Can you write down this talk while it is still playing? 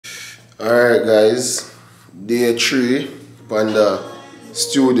Alright guys, day 3 on the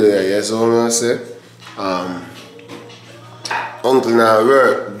studio here, you see what I say? Uncle now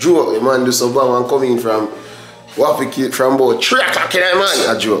work, joke, the man do some bang and come in from Wappy from about 3 o'clock in the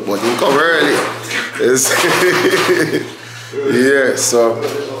man, a joke, but he come early. Yeah, so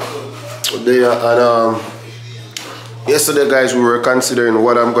they and yesterday guys we were considering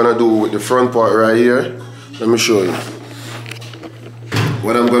what I'm gonna do with the front part right here. Let me show you.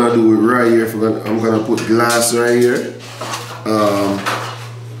 What I'm gonna do right here, I'm gonna put glass right here,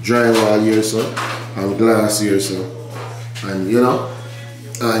 drywall here so, and glass here so, and you know,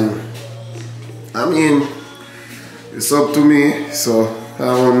 and I mean, it's up to me, so I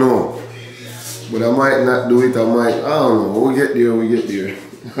don't know, but I might not do it, I don't know, we get there,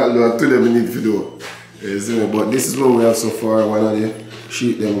 although to them we need to do it, but this is what we have so far. One of the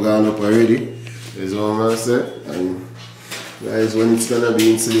sheet them gone up already, is what I'm gonna say, and guys, when it's gonna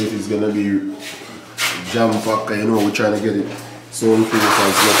be insulated, it's gonna be jam packed. You know, we're trying to get it soundproof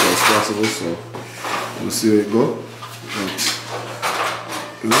as much as possible. So we'll see how it go.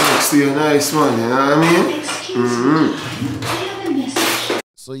 It looks still nice, man. You know what I mean?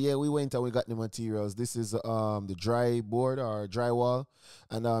 So yeah, we went and we got the materials. This is the dry board or drywall,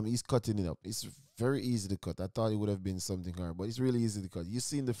 and he's cutting it up. It's very easy to cut. I thought it would have been something hard, but it's really easy to cut. You've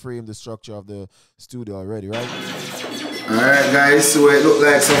seen the frame, the structure of the studio already, right? Alright guys, so what it look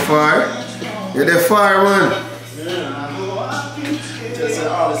like so far. You're the far man. Yes, the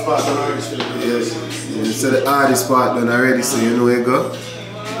hardest part done already. Yes, you said the hardest part done already, so you know where you go.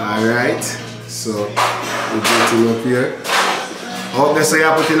 Alright, so we're getting up here. Oh, that's where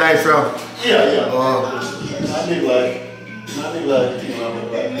you put the light from? Yeah. Oh. I think like,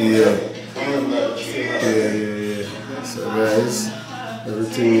 yeah. So guys,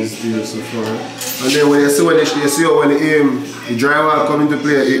 everything is there so far. And then when you see when the drywall come into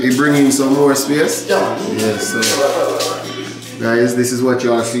play, it brings in some more space. Yeah. So guys, this is what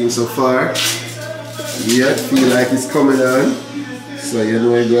you are seeing so far. Yeah, feel like it's coming on. So you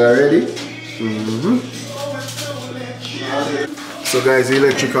know you go already. So guys, the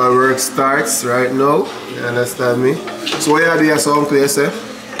electrical work starts right now. You understand me? So what you do here, so uncle, you say?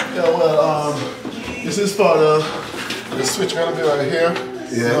 Yeah, well, this is for the switch gonna be right here.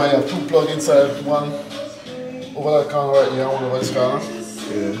 Yeah. So I have 2 plugs inside, one over that corner right here, one over this corner.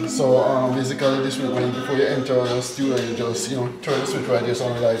 Yeah. So basically this will, before you enter the studio, you just turn the switch right here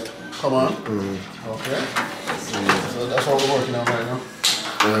so the light come on. Okay. So that's what we're working on right now.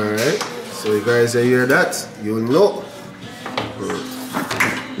 Alright. So you guys hear that? You know.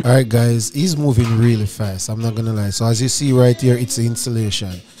 Alright guys, he's moving really fast, I'm not gonna lie. So as you see right here, it's the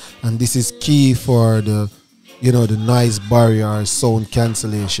insulation, and this is key for the, you know, the noise barrier, sound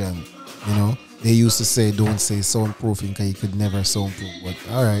cancellation. You know, they used to say don't say soundproofing because you could never soundproof, but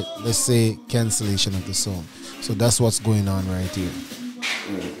alright, let's say cancellation of the sound. So that's what's going on right here.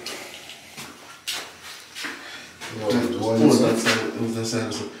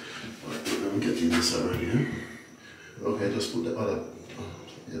 I'm getting this already. Huh? Okay, just put the other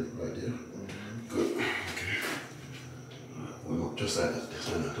right there. Good. Okay. Well, just like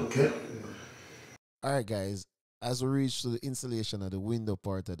that. Okay. Alright guys, as we reach to the installation of the window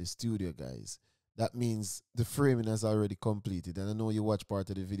part of the studio, guys, that means the framing has already completed. And I know you watch part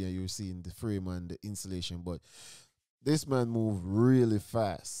of the video, you're seeing the frame and the installation, but this man moved really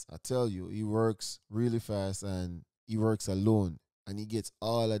fast. I tell you, he works really fast and he works alone and he gets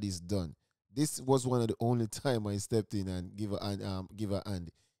all of this done. This was one of the only time I stepped in and give a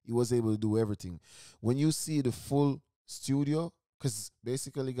hand. He was able to do everything. When you see the full studio, because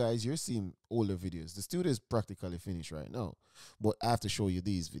basically, guys, you're seeing older videos. The studio is practically finished right now, but I have to show you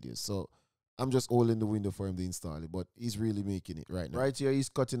these videos. So I'm just holding the window for him to install it, but he's really making it right now. Right here, he's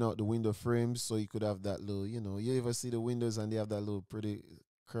cutting out the window frames so you could have that little, you know, you ever see the windows and they have that little pretty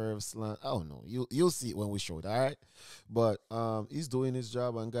curve slant. I don't know. You'll see it when we show it, all right? But he's doing his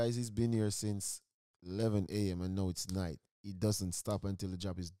job, and guys, he's been here since 11 a.m. and now it's night. He doesn't stop until the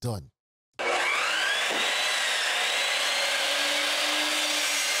job is done.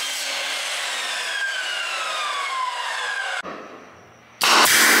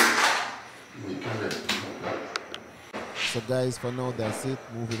 So guys, for now that's it.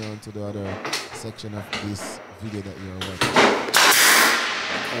 Moving on to the other section of this video that you're watching.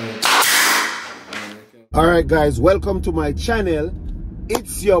 Alright guys, welcome to my channel.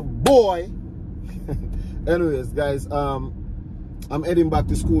 It's your boy. Anyways guys, I'm heading back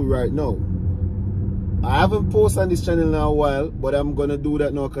to school right now. I haven't posted on this channel in a while, but I'm gonna do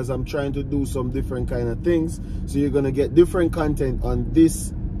that now because I'm trying to do some different kind of things. So you're gonna get different content on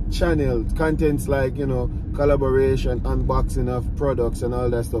this channel, contents like, you know, collaboration, unboxing of products and all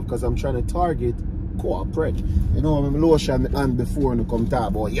that stuff, because I'm trying to target corporate. You know, I'm lotion and before you come talk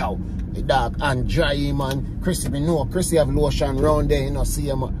about, yo, the dog and dry, man. Chrissy, me know, Chrissy have lotion round there, you know, see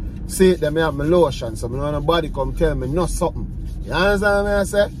him. See it, them have my lotion, so I don't want nobody come tell me no something. You understand what I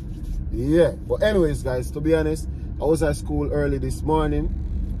say? Yeah. But anyways, guys, to be honest, I was at school early this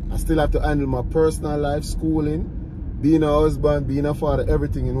morning. I still have to handle my personal life, schooling, being a husband, being a father,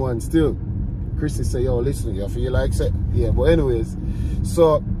 everything in one still. Chrissy say, yo, listen, you feel like say? Yeah, but anyways,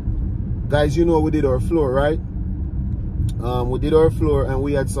 so guys, you know we did our floor, right? We did our floor and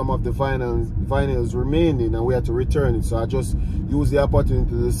we had some of the vinyls remaining and we had to return it. So I just used the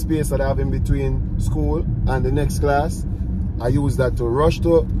opportunity, the space that I have in between school and the next class. I used that to rush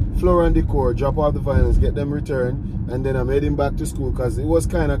to floor and decor, drop off the vinyls, get them returned, and then I'm heading back to school because it was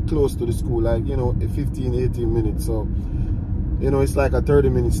kind of close to the school, like, you know, 15, 18 minutes. So, you know, it's like a 30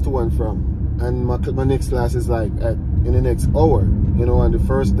 minutes to and from. And my next class is like in the next hour, you know, and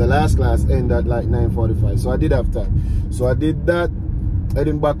the last class ended at like 9:45. So I did have time. So I did that,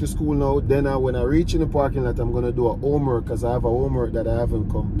 heading back to school now. Then when I reach in the parking lot, I'm going to do a homework because I have a homework that I haven't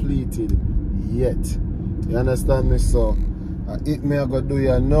completed yet. You understand me? So it may I go do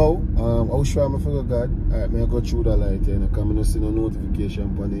ya now. How sure I'm for God? Alright, may I go through the light here, because I'm not see no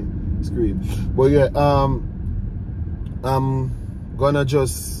notification on the screen. But yeah, I'm gonna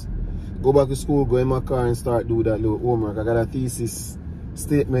just go back to school, go in my car and start do that little homework. I got a thesis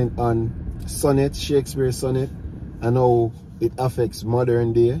statement on sonnet, Shakespeare sonnet, and how it affects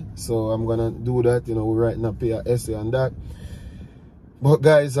modern day. So I'm gonna do that, you know, we're writing up an essay on that. But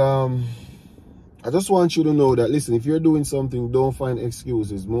guys, I just want you to know that, listen, if you're doing something, don't find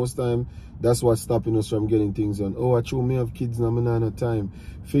excuses. Most time, that's what's stopping us from getting things done. Oh, I truly have kids now, I don't have time.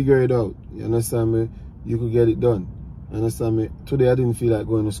 Figure it out. You understand me? You could get it done. You understand me? Today, I didn't feel like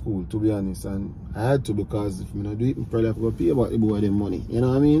going to school, to be honest. And I had to, because if I don't do it, I probably have to pay about the boy them money. You know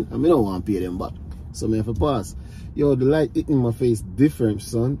what I mean? I don't want to pay them back. So I have to pass. Yo, the light hitting my face different,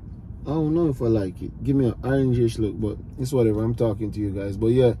 son. I don't know if I like it. Give me an orangish look, but it's whatever. I'm talking to you guys. But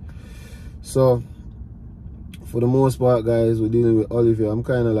yeah. So, for the most part, guys, we're dealing with Olivia. I'm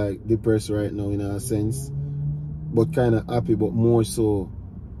kind of like depressed right now in a sense, but kind of happy, but more so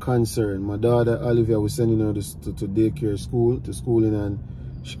concerned. My daughter, Olivia, was sending her to daycare school, to schooling, and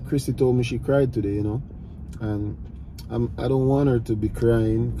Christy told me she cried today, you know, and I don't want her to be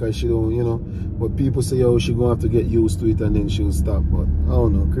crying because she don't, you know, but people say, oh, she's going to have to get used to it and then she'll stop. But I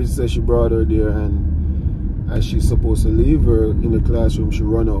don't know. Christy said she brought her there, and as she's supposed to leave her in the classroom, she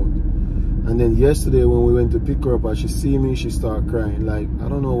run out. And then yesterday when we went to pick her up, as she see me, she started crying. Like, I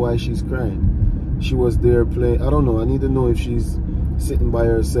don't know why she's crying. She was there playing. I don't know. I need to know if she's sitting by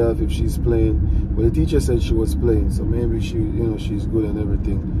herself, if she's playing. But the teacher said she was playing. So maybe she, you know, she's good and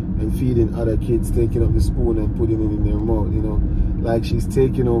everything. And feeding other kids, taking up the spoon and putting it in their mouth, you know. Like she's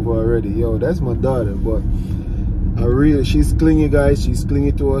taking over already. Yo, that's my daughter. But she's clingy, guys. She's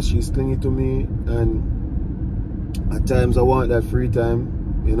clingy to us. She's clingy to me. And at times I want that free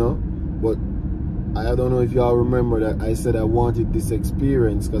time, you know. But I don't know if y'all remember that I said I wanted this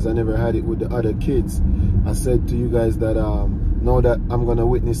experience because I never had it with the other kids. I said to you guys that now that I'm going to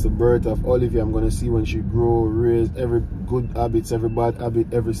witness the birth of Olivia, I'm going to see when she grow, raise, every good habits, every bad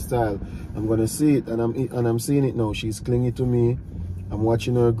habit, every style. I'm going to see it, and I'm seeing it now. She's clingy to me. I'm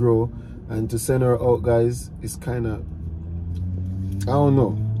watching her grow. And to send her out, guys, it's kind of, I don't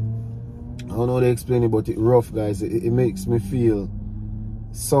know how to explain it, but it's rough, guys. It makes me feel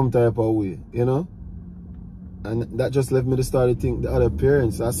some type of way, you know. And that just left me to start to think the other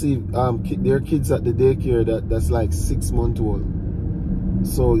parents. I see their kids at the daycare that's like 6 months old.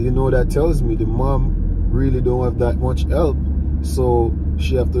 So you know, that tells me the mom really don't have that much help, so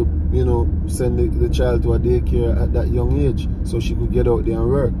she have to, you know, send the child to a daycare at that young age so she could get out there and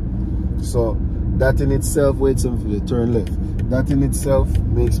work. So that in itself, wait for the turn left, that in itself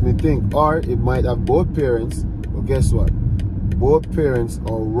makes me think, or it might have both parents. But guess what? Both parents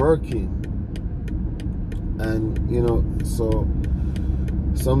are working, and you know, so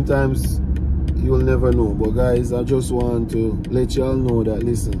sometimes you'll never know. But guys, I just want to let y'all know that,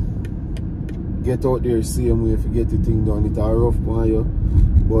 listen, get out there same way if you get the thing done. It's a rough one, you,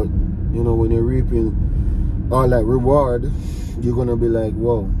 but you know, when you're reaping all that reward, you're gonna be like,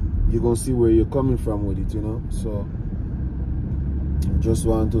 wow, you're gonna see where you're coming from with it, you know. So I just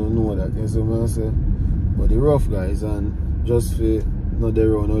want to know that, you know what I'm saying? But the rough, guys, and just for not there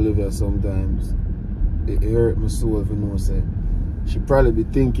around Olivia sometimes, it hurt my soul if you know, say she probably be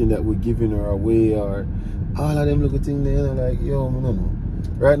thinking that we're giving her away or all of them little things there, you know, like, yo, I don't know.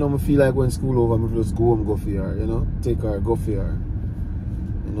 Right now I feel like when school over, I just go home, go for her, you know, take her, go for her,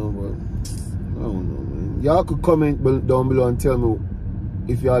 you know. But I don't know, man. y'all could comment down below and tell me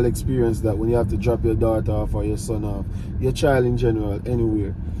if y'all experience that when you have to drop your daughter off or your son off, your child in general,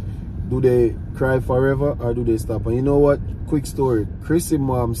 anywhere. Do they cry forever or do they stop? And you know what? Quick story. Chrissy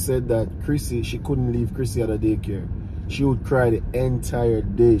mom said that she couldn't leave Chrissy at a daycare. She would cry the entire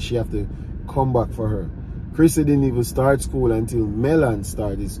day. She have to come back for her. Chrissy didn't even start school until Melan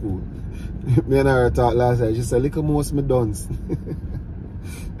started school. Me and her talked last night. She said, look at most me dons.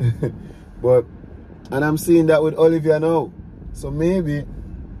 But, and I'm seeing that with Olivia now. So maybe,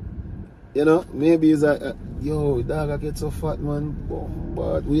 you know, maybe it's like, yo, dog, I get so fat, man.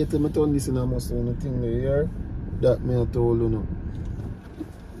 But wait till I turn this in a muscle thing there, here. That me I told you know.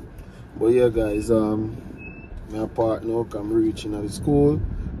 But yeah, guys, my partner come reaching at the school.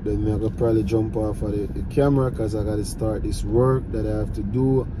 Then me I gonna probably jump off of the camera because I gotta start this work that I have to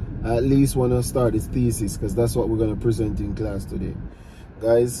do. I at least wanna start this thesis because that's what we're gonna present in class today.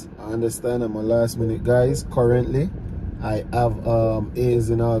 Guys, I understand I'm a last minute guys currently. I have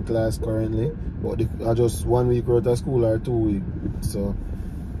A's in all class currently, but I just 1 week worth of school or 2 weeks. So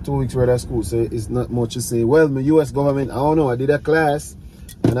 2 weeks worth of school, so it's not much to say. Well, my US government, I don't know, I did a class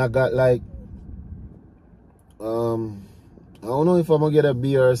and I got like I don't know if I'm gonna get a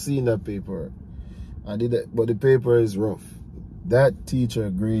B or a C in that paper. I did it, but the paper is rough. That teacher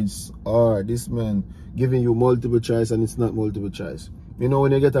grades are this man giving you multiple choice and it's not multiple choice. You know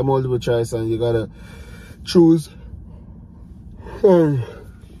when you get a multiple choice and you gotta choose. You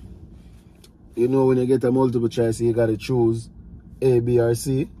know when you get a multiple choice you gotta choose A, B or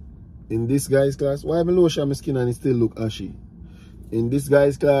C. In this guy's class, why am I lotion my skin and it still look ashy? In this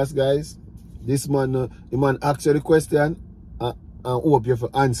guy's class, guys, this man, the man asks you the question and hope you for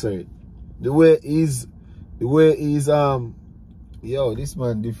answer it. The way is, yo, this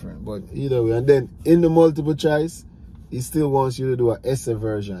man different, but either way. And then in the multiple choice, he still wants you to do an essay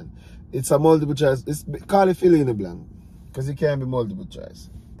version. It's a multiple choice. It's call it fill in the blank, because it can't be multiple choice,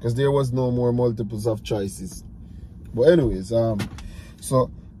 because there was no more multiples of choices. But anyways, so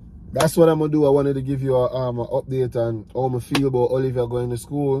that's what I'm gonna do. I wanted to give you a update on how I feel about Olivia going to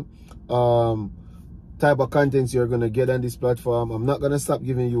school, type of contents you're gonna get on this platform. I'm not gonna stop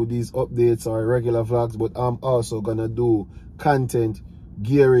giving you these updates or regular vlogs, but I'm also gonna do content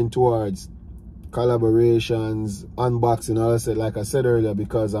gearing towards collaborations, unboxing, all I said, like I said earlier,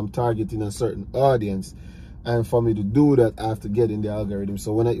 because I'm targeting a certain audience. And for me to do that, I have to get in the algorithm.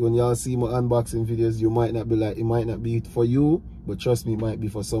 So when y'all see my unboxing videos, you might not be like, it might not be for you, but trust me, it might be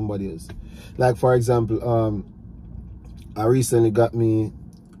for somebody else. Like for example, I recently got me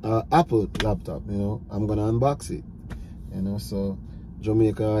an Apple laptop, you know. I'm gonna unbox it, you know. So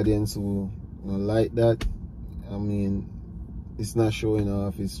Jamaica audience who like that, I mean, it's not showing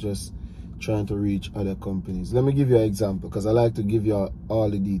off, it's just trying to reach other companies. Let me give you an example, because I like to give you all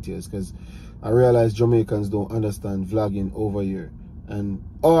the details, because I realize Jamaicans don't understand vlogging over here, and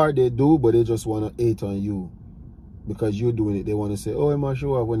or they do, but they just want to hate on you because you're doing it. They want to say, oh, I'm not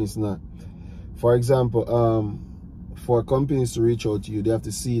sure, when it's not. For example, for companies to reach out to you, they have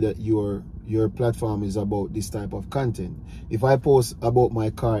to see that your platform is about this type of content. If I post about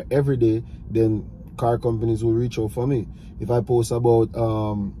my car every day, then car companies will reach out for me. If I post about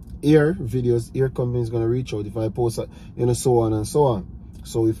air videos, air companies gonna reach out. If I post, you know, so on and so on.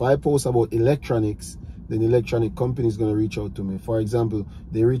 So if I post about electronics, then electronic companies gonna reach out to me. For example,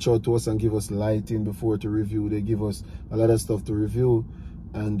 they reach out to us and give us lighting before to review. They give us a lot of stuff to review,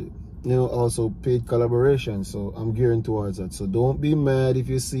 and you know, also paid collaboration. So I'm gearing towards that. So don't be mad if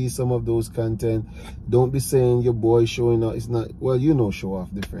you see some of those content. Don't be saying your boy showing up. It's not, well, you know, show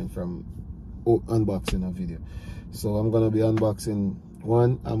off different from unboxing a video. So I'm gonna be unboxing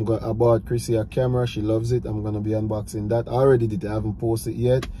one. I bought Chrissy a camera. She loves it. I'm gonna be unboxing that. I already did it. I haven't posted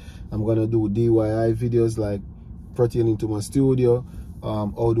yet. I'm gonna do DIY videos like pertaining to my studio.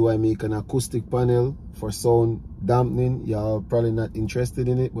 How do I make an acoustic panel for sound dampening? Y'all probably not interested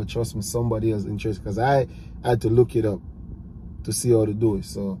in it, but trust me, somebody else interested, because I had to look it up to see how to do it.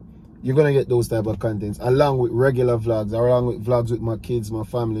 So you're gonna get those type of contents along with regular vlogs, along with vlogs with my kids, my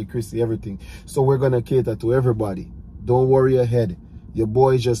family, Chrissy, everything. So we're gonna cater to everybody. Don't worry your head. Your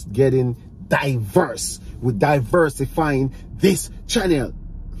boy is just getting diverse. We're diversifying this channel.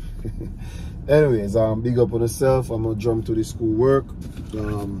 Anyways, big up on yourself. I'm gonna jump to the school work.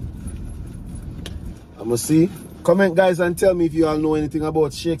 I'm gonna see. Comment, guys, and tell me if you all know anything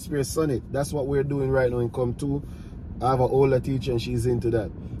about Shakespeare Sonnet. That's what we're doing right now in Com 2. I have an older teacher and she's into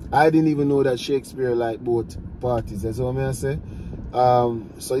that. I didn't even know that Shakespeare liked both parties. That's what I say.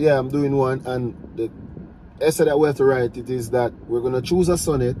 So yeah, I'm doing one, and the essay that we have to write it is that we're gonna choose a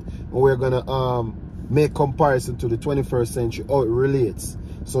sonnet and we're gonna make comparison to the 21st century, how it relates.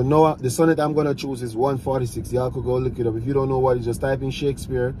 So now the sonnet I'm gonna choose is 146. Y'all could go look it up. If you don't know what it is, just type in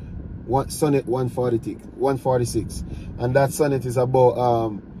Shakespeare sonnet 146. And that sonnet is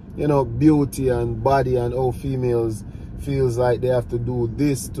about you know, beauty and body and how females feels like they have to do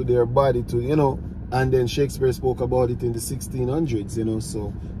this to their body to, you know, and then Shakespeare spoke about it in the 1600s, you know,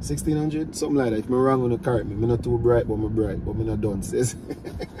 so 1600, something like that. If I'm wrong, on the correct me. I'm not too bright, but I'm bright, but I'm not done, says.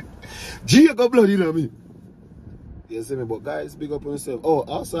 G got blood, you know me. You see me, but guys, big up on yourself. Oh,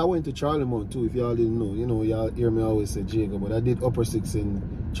 also I went to Charlemont too, if y'all didn't know. You know, y'all hear me always say Jacob, but I did upper 6 in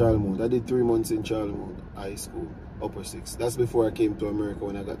Charlemont. I did 3 months in Charlemont High School, upper 6. That's before I came to America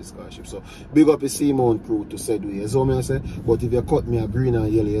when I got the scholarship. So big up the Seamount crew to Sedway. You know what I say? But if you cut me a green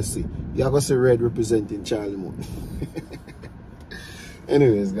and yellow, you see, you're gonna see red representing Charlemont.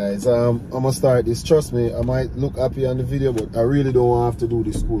 Anyways, guys, I'm gonna start this. Trust me, I might look happy on the video, but I really don't want to have to do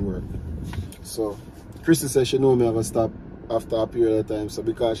the schoolwork. So Chrissy says she know me I'm gonna stop after a period of time, so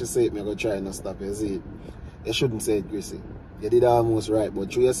because she said it, I'm gonna try and not stop. You see it? You shouldn't say it, Chrissy. You did almost right,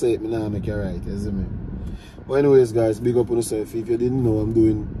 but through you say it, me now make it right. You see me? But anyways, guys, big up on yourself. If you didn't know, I'm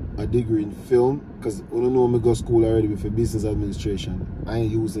doing a degree in film, because you don't know me go school already with business administration. I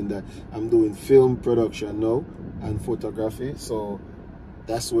ain't using that. I'm doing film production now and photography, so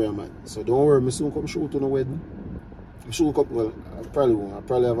that's where I'm at. So don't worry, me soon come shoot on a wedding. I'm sure, well, I probably won't. I'll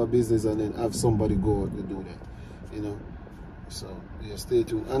probably have a business and then have somebody go out to do that, you know. So yeah, stay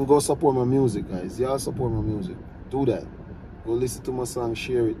tuned and go support my music, guys. Y'all support my music. Do that. Go listen to my song,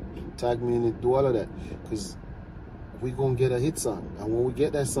 share it, tag me in it, do all of that, because we gonna get a hit song, and when we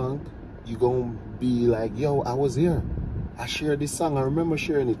get that song, you gonna be like, yo, I was here, I shared this song, I remember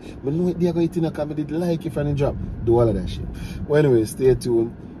sharing it, but no, they're going to think I did like it from the drop. Do all of that shit. Well, anyway, stay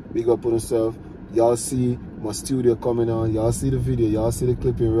tuned. Big up on yourself. Y'all see my studio coming on. Y'all see the video. Y'all see the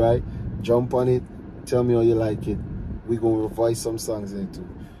clipping, right? Jump on it. Tell me how you like it. We gonna revise some songs in it too.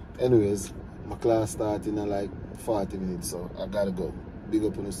 Anyways, my class starting in like 40 minutes, so I gotta go. Big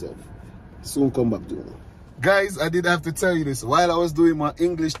up on yourself. Soon come back to you. Guys, I did have to tell you this. While I was doing my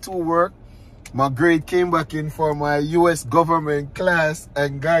English 2 work, my grade came back in for my US government class,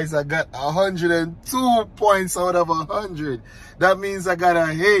 and guys, I got 102 points out of 100. That means I got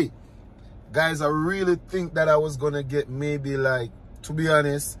a A. Guys, I really think that I was gonna get maybe like, to be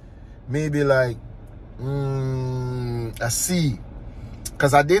honest, maybe like a C,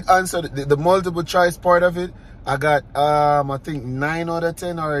 because I did answer the multiple choice part of it. I got I think 9 out of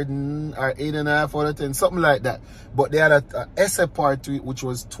 10 or 8.5 out of 10, something like that. But they had a essay part to it, which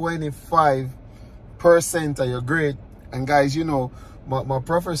was 25% of your grade. And guys, you know, my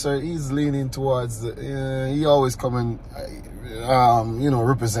professor, he's leaning towards he always come and you know,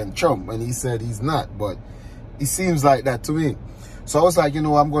 represent Trump, and he said he's not, but it seems like that to me. So I was like, you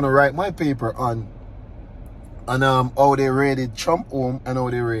know, I'm gonna write my paper on how they rated Trump home and how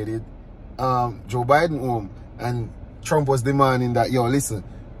they rated Joe Biden home. And Trump was demanding that, yo, listen,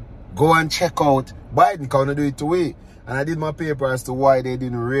 go and check out Biden, can't do it two way. And I did my paper as to why they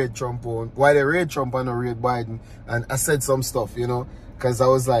didn't rate Trump on, why they rate Trump and not rate Biden. And I said some stuff, you know, because I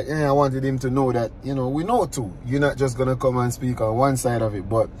was like, I wanted him to know that, you know, we know too. You're not just going to come and speak on one side of it.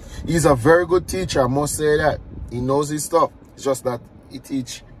 But he's a very good teacher, I must say that. He knows his stuff. It's just that he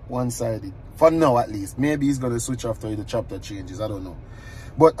teach one-sided. For now, at least. Maybe he's going to switch after the chapter changes. I don't know.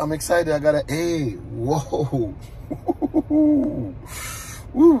 But I'm excited. I got an A. Whoa.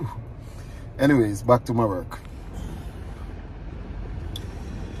 Woo. Anyways, back to my work.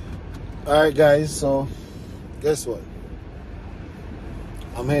 Alright, guys. So, guess what?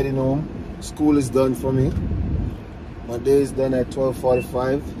 I'm heading home. School is done for me. My day is done at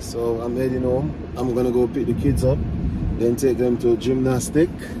 12:45. So, I'm heading home. I'm going to go pick the kids up. Then take them to gymnastic.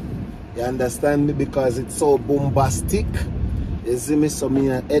 You understand me? Because it's so bombastic. You see me? So me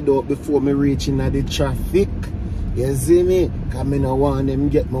head out before me reaching the traffic. You see me? Because I don't want them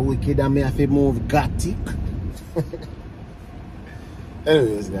get me wicked and me have to move gothic.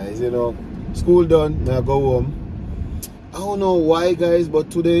 Anyways, guys, you know, school done. Now I go home. I don't know why, guys,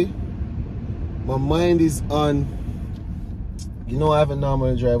 but today my mind is on, you know, I have a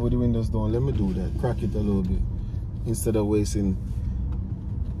normal drive with the windows down. Let me do that. Crack it a little bit instead of wasting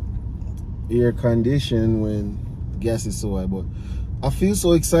air condition when gas is so high. But I feel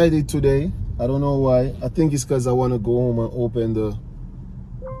so excited today. I don't know why. I think it's because I want to go home and open the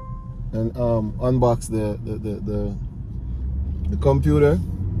and unbox the computer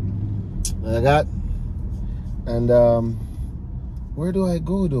that I got. And where do I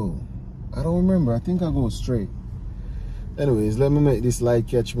go though? I don't remember. I think I go straight. Anyways, let me make this light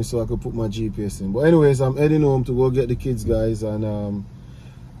catch me so I can put my GPS in. But anyways, I'm heading home to go get the kids, guys, and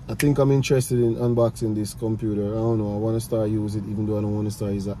I think I'm interested in unboxing this computer. I don't know. I want to start using it, even though I don't want to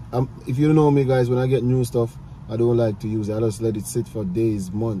start using it. If you don't know me, guys, when I get new stuff, I don't like to use it. I just let it sit for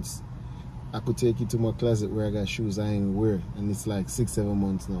days, months. I could take it to my closet where I got shoes I ain't wear, and it's like 6-7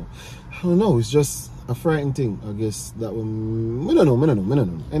 months now. I don't know. It's just a frightening thing. I guess that one. I don't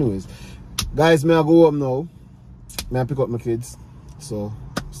know. Anyways, guys, may I go home now? May I pick up my kids? So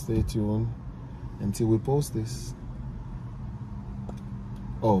stay tuned until we post this.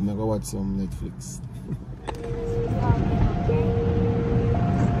 Oh, may I go watch some Netflix?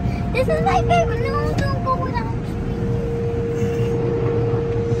 This is my favorite. No, don't go without.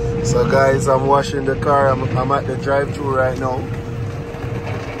 So guys, I'm washing the car. I'm at the drive-thru right now.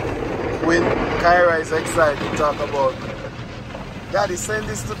 Quinn, Kyra is excited to talk about. Daddy, send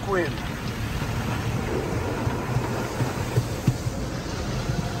this to Quinn.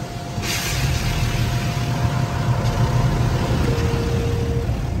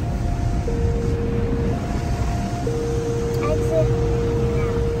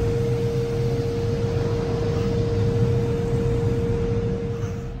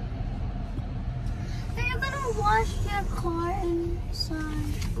 Wash your car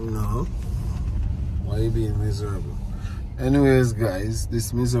inside. No. Why are you being miserable? Anyways, guys,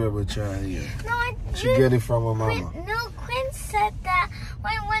 this miserable child here. No, she get it from her mama. Quinn said that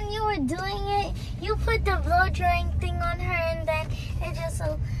when you were doing it, you put the blow drying thing on her, and then it just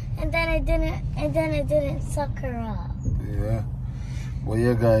it didn't suck her up. Yeah. Well,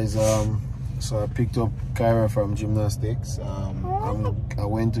 yeah, guys. So I picked up Kyra from gymnastics. I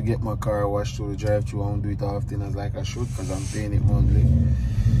went to get my car washed through the drive-thru. I don't do it often as like I should because I'm paying it monthly.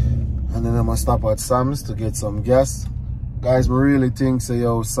 And then I'm gonna stop at Sam's to get some gas. Guys, I really think say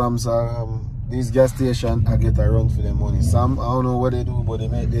yo, Sam's these gas stations I get a run for their money. Sam, I don't know what they do, but they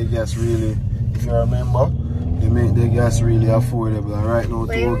make their gas really, if you remember, they make their gas really affordable. And right now,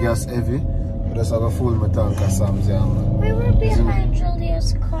 to go gas heavy, I just have a full my tank of Sam's. Yeah, man. We were behind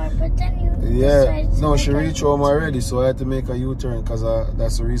Julia's car, but then you decided to no, she reached home already, so I had to make a U-turn because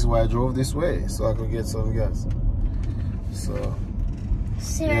that's the reason why I drove this way, so I could get some gas. So,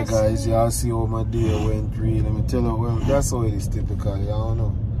 seriously? Yeah, guys, y'all see how my day went really. Let me tell you, well, that's how it is typically, I don't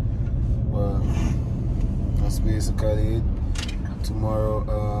know. Well, that's basically it. Tomorrow,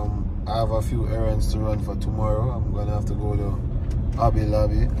 I have a few errands to run for tomorrow. I'm going to have to go to Hobby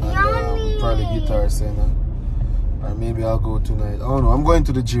Lobby and probably Guitar Center. Or maybe I'll go tonight. I don't know. I'm going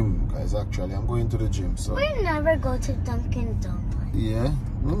to the gym, guys, actually. I'm going to the gym. So we never go to Dunkin' Donuts. Yeah?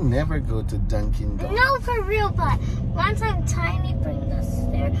 We never go to Dunkin' Donuts. No, for real, but one time Tiny bring us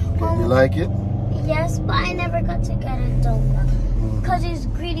there. You like it? Yes, but I never got to get a donut. Because these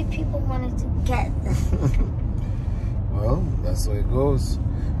greedy people wanted to get them. Well, that's how it goes.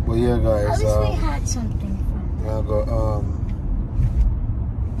 But yeah, guys. At least we had something from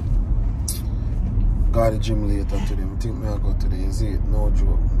I got a gym later today. I think I'll go today. You see it? No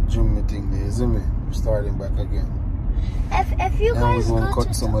joke. Gym meeting there. You see me? I'm starting back again. If you guys go go cut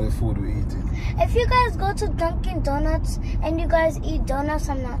to some of the food we eating. If you guys go to Dunkin' Donuts and you guys eat donuts,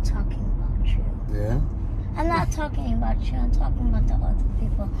 I'm not talking about you. Yeah? I'm not talking about you. I'm talking about the other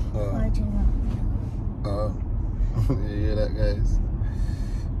people who I do not know. You hear that, guys?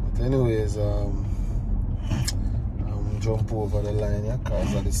 But anyways, jump over the line, yeah,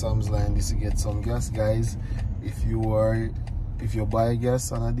 cause at the Sam's line this to get some gas, guys. If you buy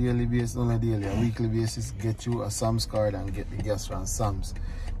gas on a daily basis, not a daily, a weekly basis, get you a Sam's card and get the gas from Sam's.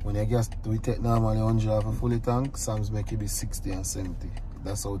 When your gas we take normally 100 off a fully tank, Sam's make it be 60 and 70.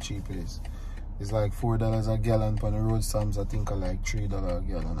 That's how cheap it is. It's like $4 a gallon on the road. Sam's I think are like $3 a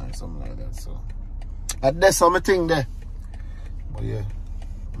gallon or something like that. So that's something there. But yeah.